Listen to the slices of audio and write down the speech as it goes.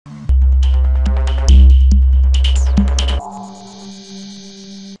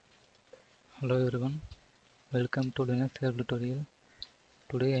Hello everyone, welcome to Linux Help tutorial.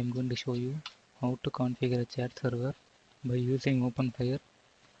 Today I am going to show you how to configure a chat server by using OpenFire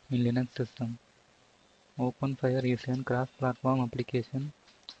in Linux system. OpenFire is a cross-platform application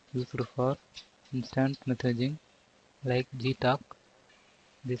used for instant messaging like Gtalk.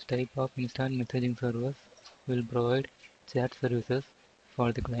 This type of instant messaging service will provide chat services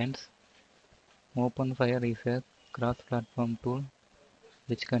for the clients. OpenFire is a cross-platform tool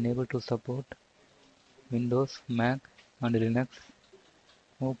which can able to support Windows, Mac and Linux.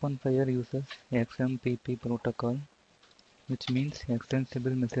 OpenFire uses XMPP protocol, which means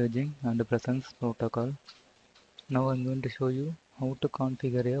Extensible Messaging and Presence Protocol. Now I'm going to show you how to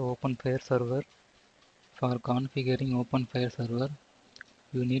configure a OpenFire server. For configuring OpenFire server,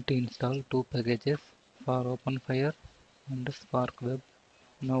 you need to install two packages for OpenFire and SparkWeb.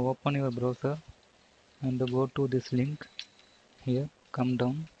 Now open your browser and go to this link here. Come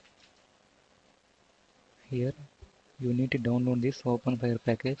down here. You need to download this OpenFire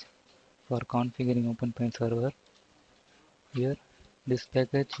package for configuring OpenFire server. Here, this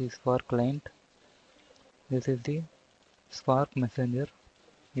package is for client. This is the Spark Messenger.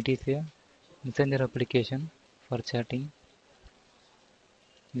 It is a messenger application for chatting.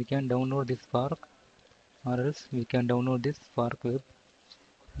 We can download this Spark or else we can download this Spark Web.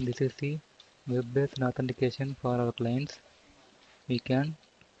 This is the web-based authentication for our clients. We can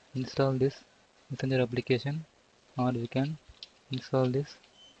install this messenger application or we can install this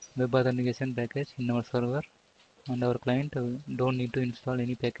web authentication package in our server, and our client don't need to install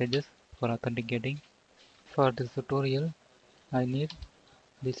any packages for authenticating. For this tutorial, I need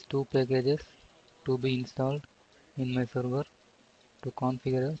these two packages to be installed in my server to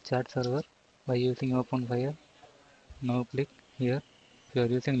configure a chat server by using OpenFire. Now click here. If you are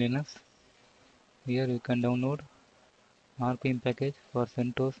using Linux, here you can download RPM package for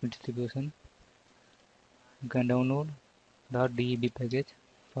CentOS distribution. You can download .deb package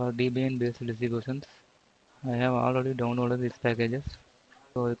for Debian based distributions. I have already downloaded these packages,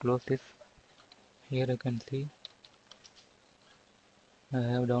 so I close this. Here you can see I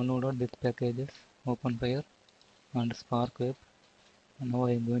have downloaded these packages, OpenFire and SparkWeb. Now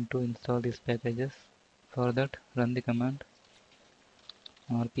I am going to install these packages. For that, run the command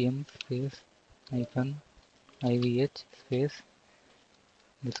rpm space -ivh space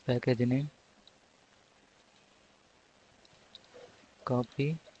this package name,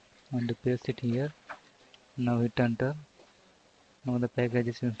 copy and paste it here. Now hit enter. Now the package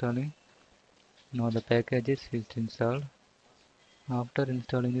is installing. Now the package is installed. After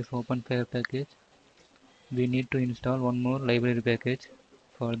installing this OpenFire package, we need to install one more library package.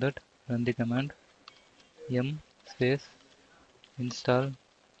 For that, run the command yum space install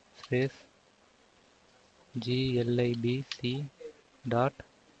space glibc dot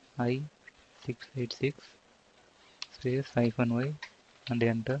i686 space -y and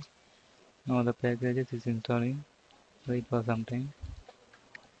enter. Now the packages is installing. Wait for some time.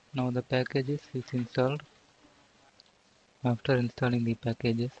 Now the packages is installed. After installing the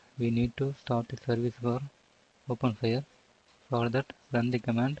packages, we need to start the service for OpenFire. For that, run the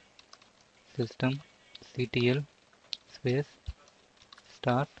command systemctl space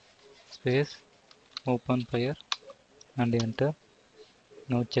start space OpenFire and enter.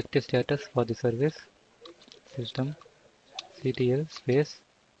 Now check the status for the service. Systemctl space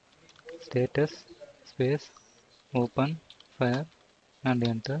status space OpenFire and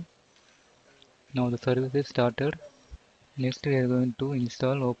enter. Now the service is started. Next we are going to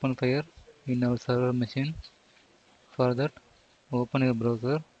install OpenFire in our server machine. For that, open your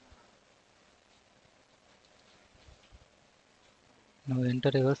browser. Now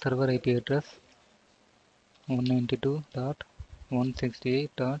enter your server IP address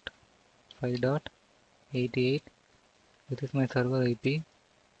 192.168.5.88. This is my server IP,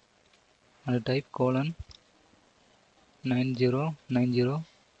 and type :9090.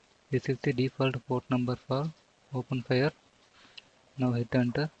 This is the default port number for OpenFire. Now hit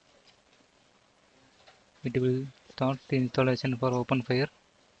enter. It will start the installation for OpenFire.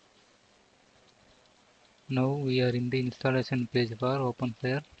 Now we are in the installation page for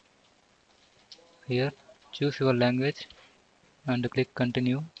OpenFire. Here choose your language and click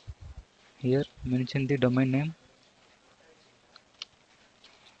continue. Here mention the domain name.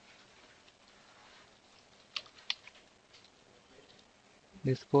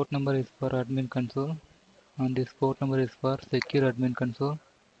 This port number is for admin console and this port number is for secure admin console.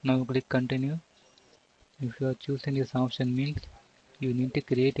 Now click continue. If you are choosing this option means you need to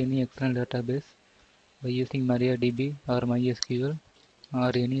create any external database by using MariaDB or MySQL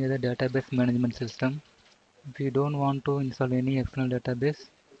or any other database management system. If you don't want to install any external database,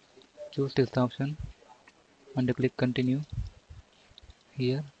 choose this option and click continue.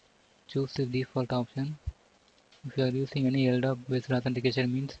 Here choose the default option. If you are using any LDAP based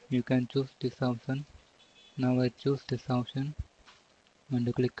authentication means you can choose this option. Now I choose this option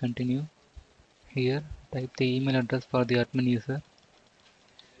and click continue. Here type the email address for the admin user.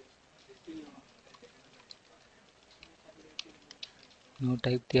 Now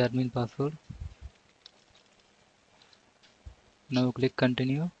type the admin password. Now click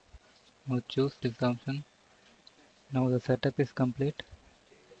continue. Now choose this option. Now the setup is complete.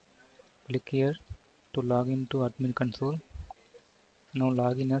 Click here to log into admin console. Now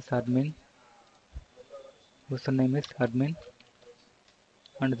log in as admin. Username is admin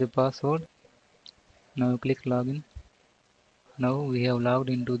and the password. Now click login. Now we have logged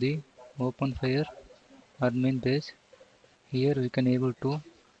into the OpenFire admin page. Here we can able to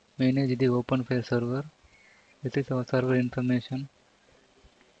manage the OpenFire server. This is our server information.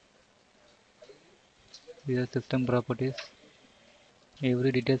 Here system properties.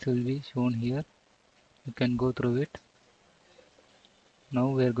 Every details will be shown here. You can go through it. Now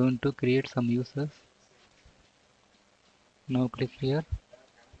we are going to create some users. Now click here.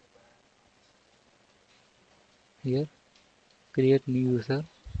 Here create new user.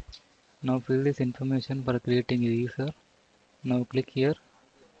 Now fill this information for creating a user. Now click here.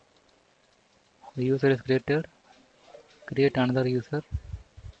 The user is created. Create another user.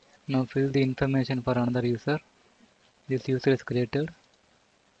 Now fill the information for another user. This user is created.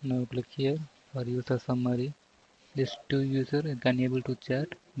 Now click here for user summary. These two users can able to chat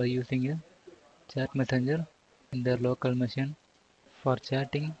by using a chat messenger in their local machine. For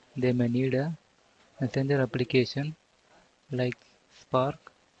chatting, they may need a messenger application like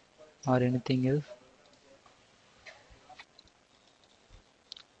Spark or anything else.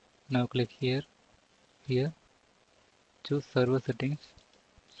 Now click here. Here, choose server settings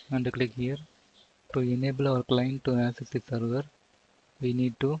and click here. To enable our client to access the server, we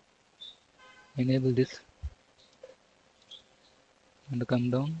need to enable this and come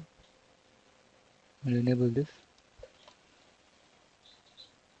down and enable this.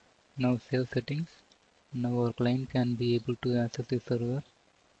 Now save settings. Now our client can be able to access the server.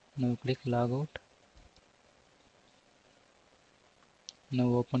 Now click logout.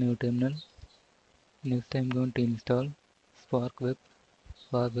 Now open your terminal. Next I am going to install Spark Web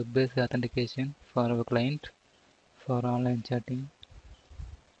for web-based authentication for our client for online chatting.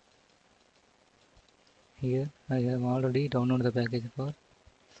 Here I have already downloaded the package for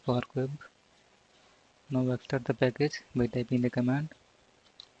Spark Web. Now extract the package by typing the command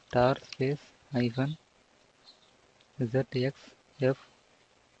tar space hyphen zxf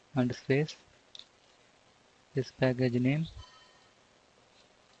and space this package name.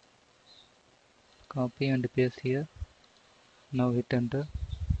 Copy and paste here. Now hit enter.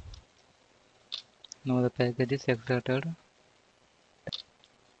 Now the package is extracted.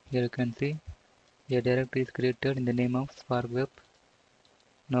 Here you can see a directory is created in the name of Spark Web.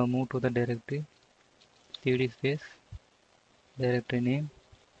 Now move to the directory cd space directory name.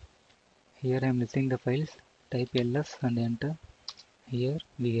 Here I am listing the files. Type ls and enter. Here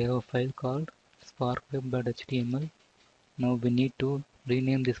we have a file called sparkweb.html. Now we need to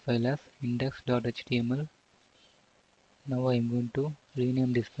rename this file as index.html. Now I am going to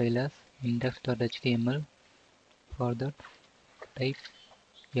rename this file as index.html. For that, type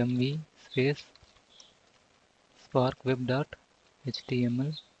mv space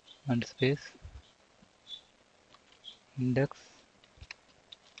sparkweb.html and space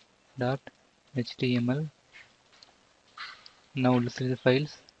index.html. Now list the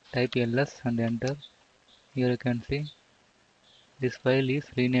files. Type ls and enter. Here you can see this file is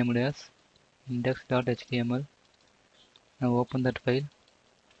renamed as index.html. Now open that file.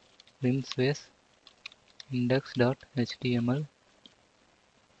 Vim space index.html.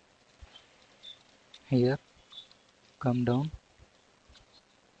 Here come down.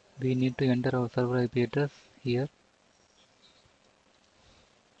 We need to enter our server IP address here.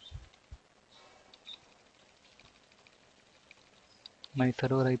 My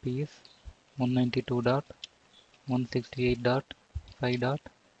server IP is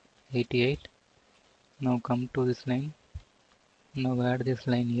 192.168.5.88. Now come to this line. Now add this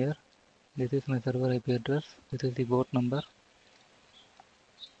line here. This is my server IP address. This is the port number.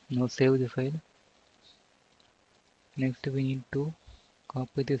 Now save the file. Next we need to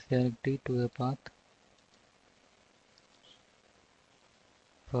copy this directory to a path.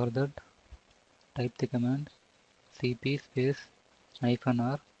 For that, type the command cp space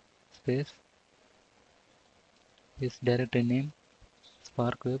 -r space this directory name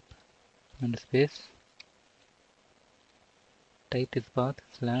sparkweb and space type this path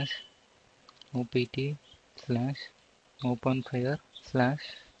opt slash openfire slash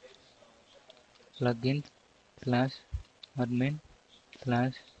plugin slash admin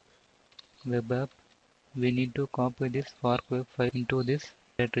slash web app. We need to copy this Spark web file into this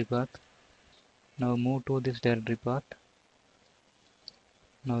directory path. Now move to this directory path.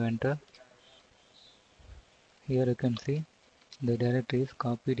 Now enter. Here you can see the directory is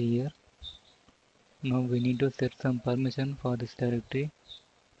copied here. Now we need to set some permission for this directory.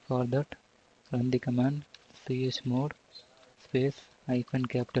 For that, run the command chmod space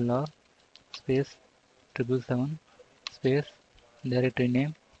 -R space 777 space directory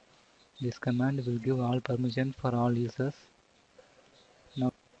name. This command will give all permission for all users.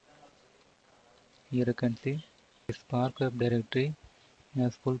 Now here you can see the Spark web directory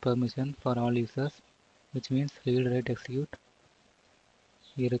has full permission for all users, which means read, write, execute.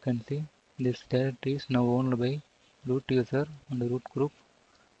 Here you can see this directory is now owned by root user and root group.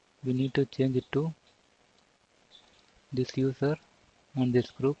 We need to change it to this user and this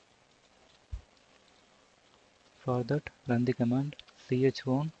group. For that, run the command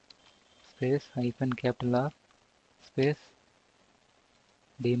chown space -R space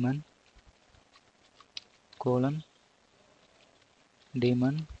daemon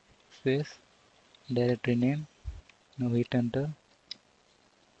daemon space directory name. Now hit enter.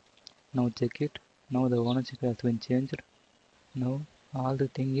 Now check it. Now the ownership has been changed. Now all the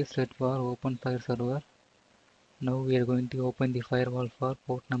thing is set for OpenFire server. Now we are going to open the firewall for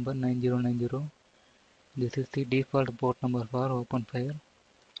port number 9090. This is the default port number for OpenFire.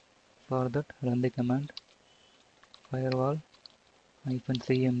 For that, run the command firewall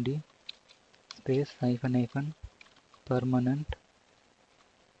 -cmd space permanent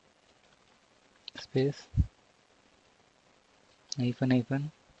space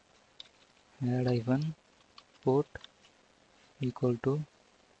add port equal to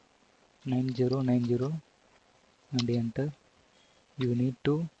 9090 and enter. You need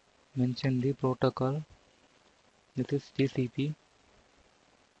to mention the protocol. This is TCP.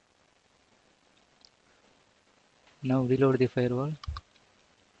 Now reload the firewall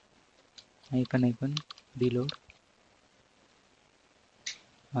reload,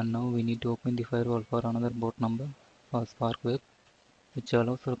 and now we need to open the firewall for another port number for Spark Web, which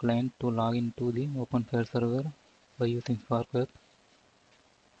allows our client to log into the OpenFire server by using Spark Web.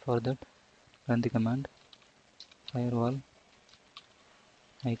 For that, run the command firewall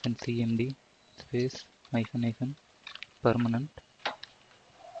 -cmd space permanent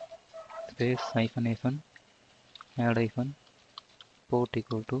space add port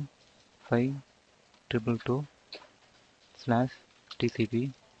equal to 5222/TCP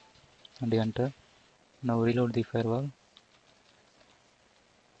and enter. Now reload the firewall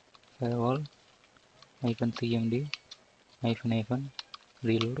 -cmd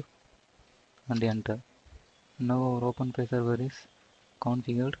reload and enter. Now our OpenFire server is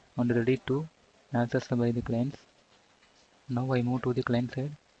configured and ready to access by the clients. Now I move to the client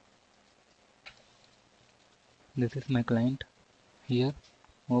side. This is my client. Here,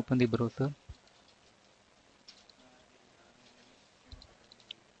 open the browser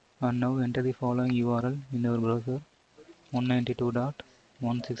and now enter the following URL in your browser: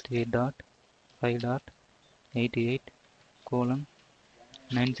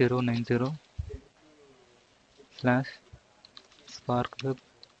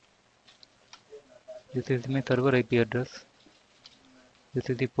 This is my server IP address. This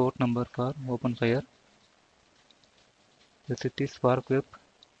is the port number for OpenFire. This is the Spark Web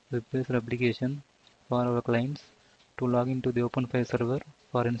web-based application for our clients to log into the OpenFire server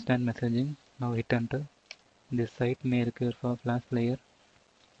for instant messaging. Now hit enter. This site may require for Flash Player.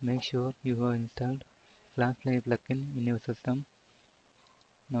 Make sure you have installed Flash Player plugin in your system.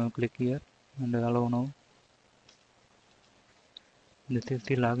 Now click here and allow now. This is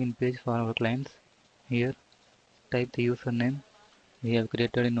the login page for our clients. Here, type the username we have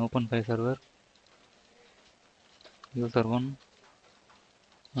created in OpenFire server. User1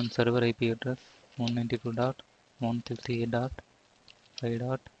 and server IP address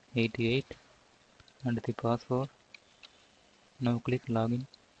 192.168.5.88 and the password. Now click login.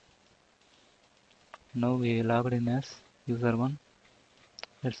 Now we logged in as user1.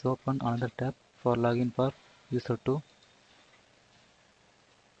 Let's open another tab for login for user2.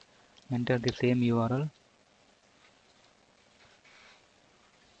 Enter the same URL.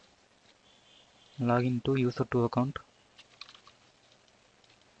 Login to user2 account.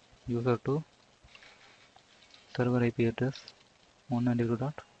 User2 server IP address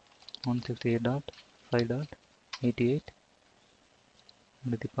 192.168.5.88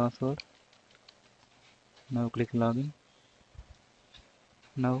 and the password. Now click login.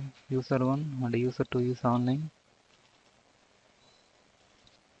 Now user 1 and user 2 is online.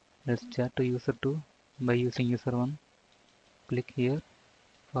 Let's chat to user 2 by using user 1. Click here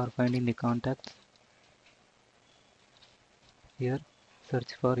for finding the contacts. Here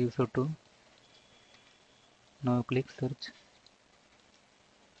search for user 2. Now click search.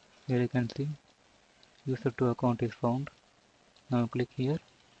 Here you can see user 2 account is found. Now click here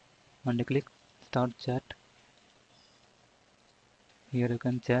and click start chat. Here you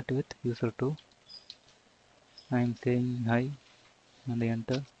can chat with user 2. I am saying hi and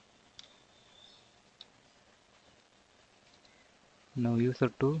enter. Now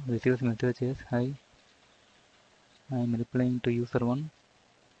user 2 receives messages hi. I am replying to user 1.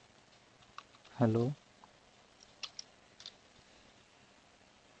 Hello.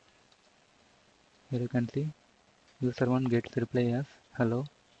 Here you can see user 1 gets reply as hello.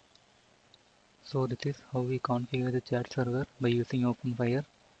 So this is how we configure the chat server by using OpenFire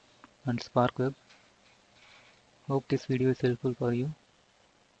and Spark Web. Hope this video is helpful for you.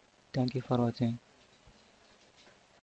 Thank you for watching.